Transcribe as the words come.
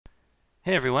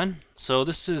Hey everyone, so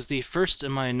this is the first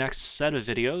in my next set of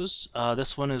videos.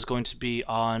 This one is going to be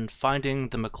on finding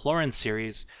the Maclaurin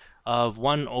series of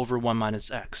 1 over 1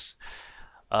 minus x.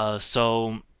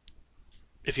 So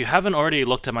if you haven't already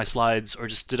looked at my slides or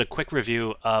just did a quick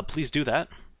review, please do that.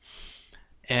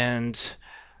 And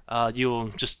you'll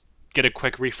just get a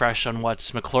quick refresh on what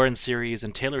Maclaurin series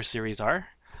and Taylor series are.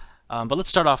 But let's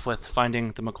start off with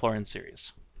finding the Maclaurin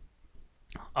series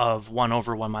of 1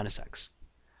 over 1 minus x.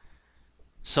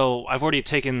 So I've already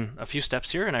taken a few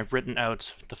steps here and I've written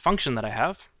out the function that I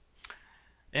have,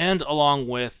 and along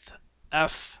with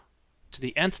f to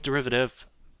the nth derivative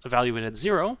evaluated at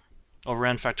 0 over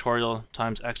n factorial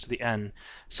times x to the n.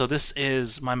 So this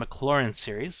is my Maclaurin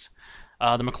series.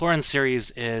 The Maclaurin series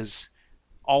is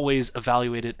always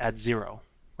evaluated at 0,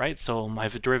 right? So my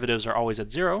derivatives are always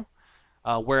at 0,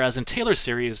 whereas in Taylor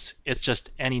series, it's just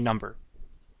any number.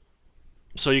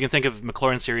 So you can think of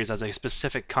Maclaurin series as a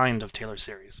specific kind of Taylor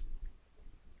series.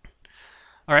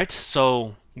 All right,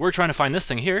 so we're trying to find this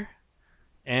thing here,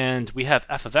 and we have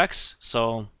f of x,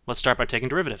 so let's start by taking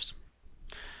derivatives.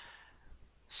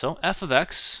 So f of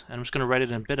x, and I'm just going to write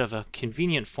it in a bit of a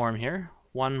convenient form here,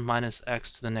 1 minus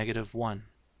x to the negative 1.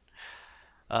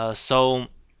 So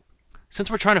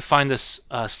since we're trying to find this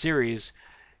series,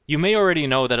 you may already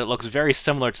know that it looks very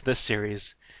similar to this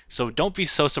series. So don't be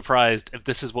so surprised if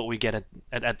this is what we get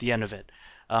at the end of it.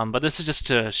 But this is just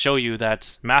to show you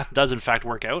that math does in fact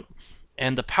work out.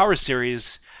 And the power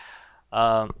series,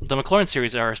 the Maclaurin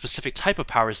series are a specific type of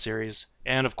power series,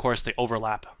 and of course they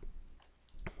overlap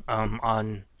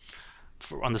on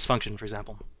this function, for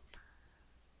example.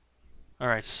 All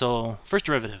right, so first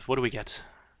derivative, what do we get?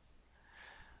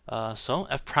 So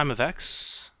f prime of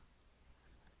x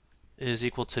is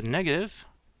equal to negative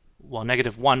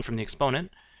 1 from the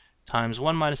exponent, times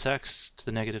 1 minus x to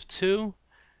the negative 2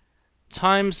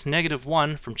 times negative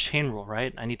 1 from chain rule,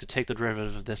 right? I need to take the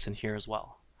derivative of this in here as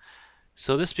well.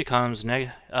 So this becomes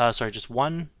just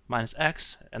 1 minus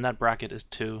x, and that bracket is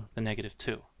to the negative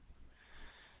 2.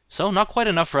 So not quite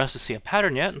enough for us to see a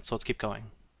pattern yet, so let's keep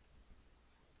going.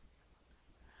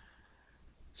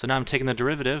 So now I'm taking the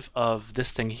derivative of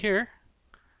this thing here,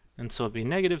 and so it'd be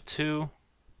negative 2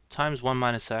 times 1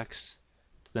 minus x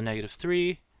to the negative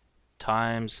 3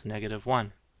 times negative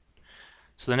 1.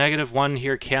 So the negative 1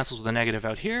 here cancels with the negative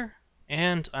out here,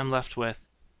 and I'm left with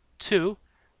 2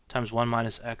 times 1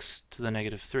 minus x to the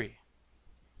negative 3.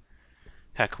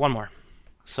 Heck, one more.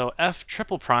 So f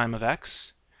triple prime of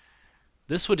x,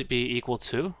 this would be equal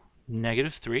to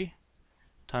negative 3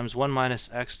 times 1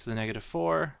 minus x to the negative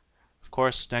 4, of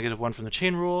course negative 1 from the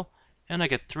chain rule, and I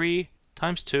get 3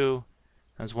 times 2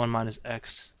 times 1 minus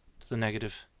x to the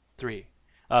negative 3.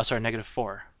 Negative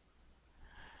 4.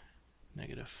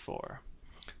 Negative 4.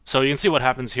 So you can see what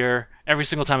happens here. Every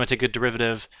single time I take a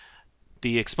derivative,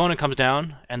 the exponent comes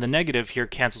down, and the negative here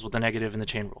cancels with the negative in the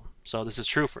chain rule. So this is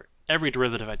true for every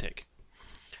derivative I take.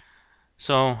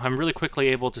 So I'm really quickly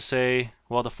able to say,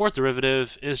 well, the fourth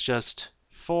derivative is just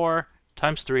 4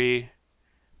 times 3.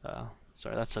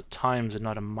 Sorry, that's a times and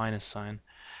not a minus sign.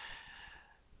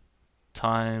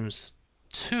 Times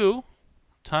 2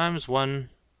 times 1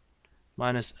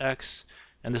 minus x,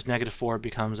 and this negative 4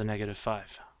 becomes a negative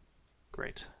 5.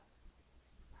 Great.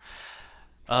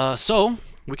 So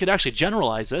we could actually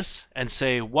generalize this and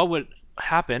say what would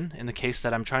happen in the case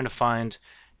that I'm trying to find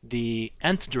the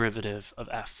nth derivative of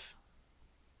f.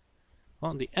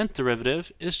 Well, the nth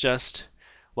derivative is just,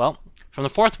 well, from the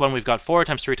fourth one we've got 4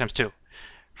 times 3 times 2.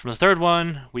 From the third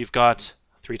one we've got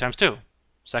 3 times 2.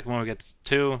 Second one we get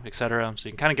 2, etc. So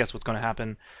you can kind of guess what's going to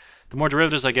happen. The more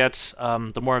derivatives I get,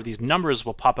 the more of these numbers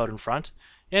will pop out in front.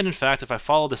 And in fact, if I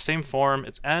follow the same form,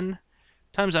 it's n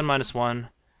times n minus 1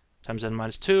 times n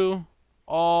minus 2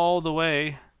 all the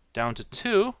way down to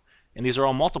 2, and these are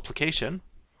all multiplication,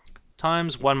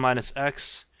 times 1 minus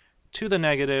x to the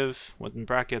negative, within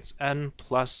brackets, n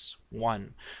plus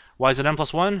 1. Why is it n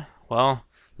plus 1? Well,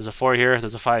 there's a 4 here,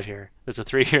 there's a 5 here, there's a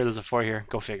 3 here, there's a 4 here,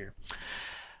 go figure.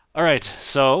 All right,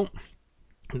 so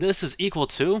this is equal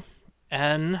to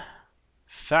n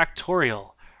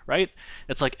factorial, right?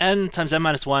 It's like n times n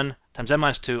minus 1 times n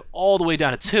minus 2 all the way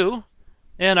down to 2,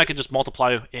 and I could just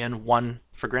multiply in 1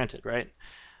 for granted, right?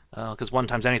 Because 1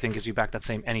 times anything gives you back that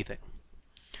same anything.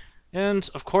 And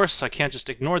of course, I can't just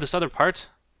ignore this other part.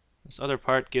 This other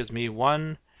part gives me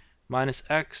 1 minus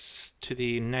x to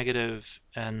the negative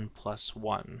n plus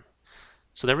 1.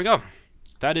 So there we go.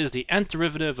 That is the nth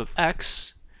derivative of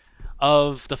x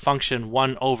of the function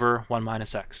 1 over 1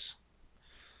 minus x.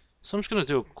 So I'm just going to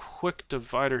do a quick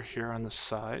divider here on the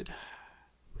side.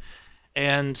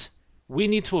 And we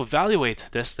need to evaluate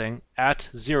this thing at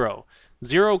 0.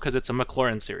 0 because it's a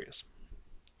Maclaurin series.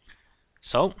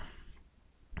 So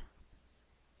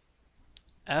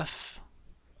f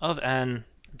of n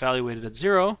evaluated at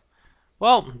 0,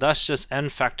 well, that's just n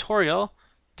factorial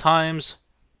times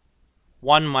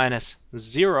 1 minus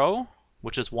 0,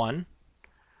 which is 1.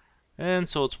 And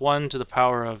so it's 1 to the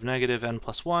power of negative n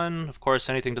plus 1. Of course,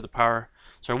 anything to the power,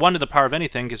 1 to the power of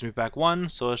anything gives me back 1,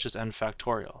 so it's just n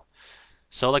factorial.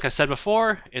 So like I said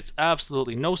before, it's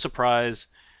absolutely no surprise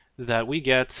that we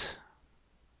get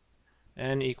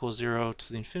n equals 0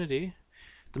 to the infinity.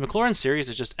 The Maclaurin series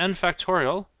is just n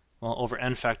factorial, well, over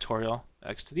n factorial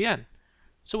x to the n.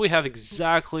 So we have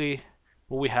exactly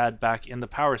what we had back in the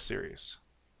power series.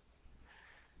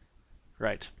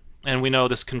 Right. And we know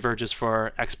this converges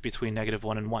for x between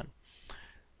 -1 and 1.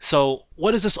 So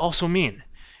what does this also mean?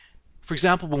 For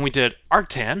example, when we did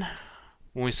Arctan,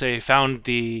 when we say found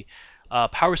the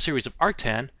power series of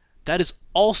Arctan, that is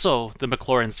also the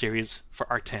Maclaurin series for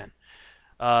Arctan.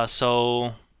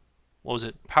 So what was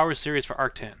it? Power series for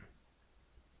Arctan.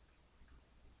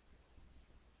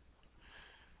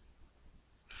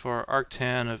 For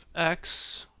arctan of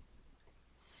x,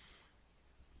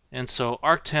 and so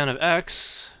arctan of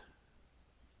x,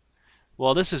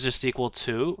 well, this is just equal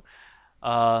to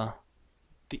the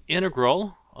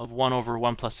integral of 1 over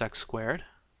 1 plus x squared,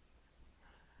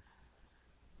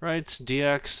 right,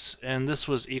 dx, and this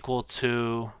was equal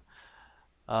to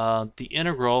the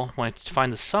integral, when I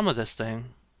find the sum of this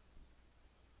thing,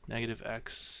 negative 1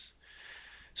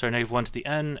 to the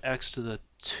n, x to the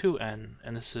 2n,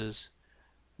 and this is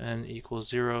n equals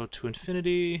 0 to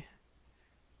infinity.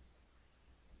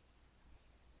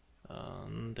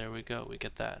 There we go, we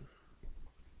get that.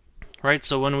 Right,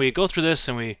 so when we go through this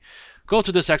and we go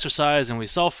through this exercise and we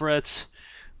solve for it,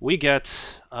 we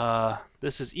get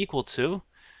this is equal to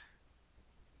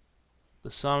the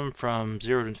sum from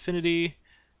 0 to infinity,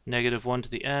 negative 1 to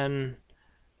the n,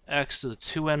 x to the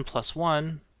 2n plus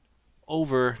 1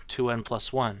 over 2n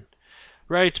plus 1.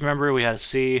 Right, remember we had a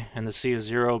c, and the c is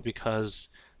 0 because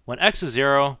when x is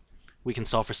 0, we can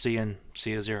solve for c, and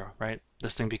c is 0, right?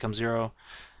 This thing becomes 0.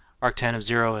 Arctan of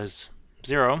 0 is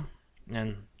 0,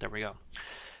 and there we go.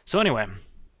 So anyway,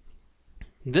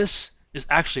 this is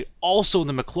actually also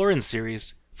the Maclaurin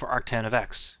series for arctan of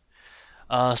x.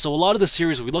 So a lot of the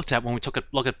series we looked at when we took a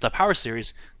look at the power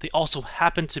series, they also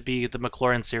happen to be the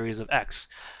Maclaurin series of x.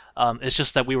 It's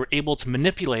just that we were able to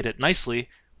manipulate it nicely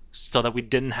so that we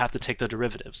didn't have to take the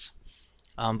derivatives.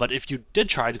 But if you did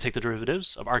try to take the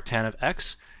derivatives of arctan of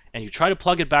x, and you try to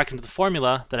plug it back into the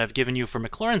formula that I've given you for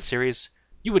Maclaurin series,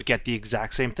 you would get the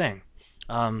exact same thing.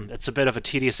 It's a bit of a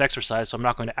tedious exercise, so I'm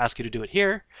not going to ask you to do it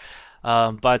here,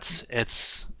 but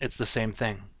it's the same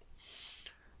thing.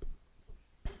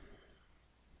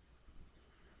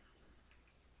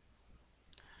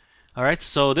 All right,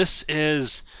 so this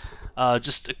is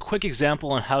just a quick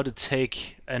example on how to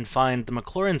take and find the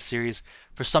Maclaurin series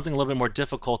for something a little bit more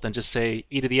difficult than just say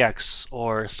e to the x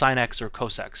or sine x or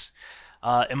cos x.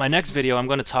 In my next video, I'm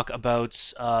going to talk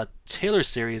about Taylor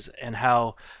series and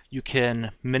how you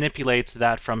can manipulate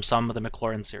that from some of the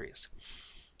Maclaurin series.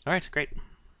 All right, great.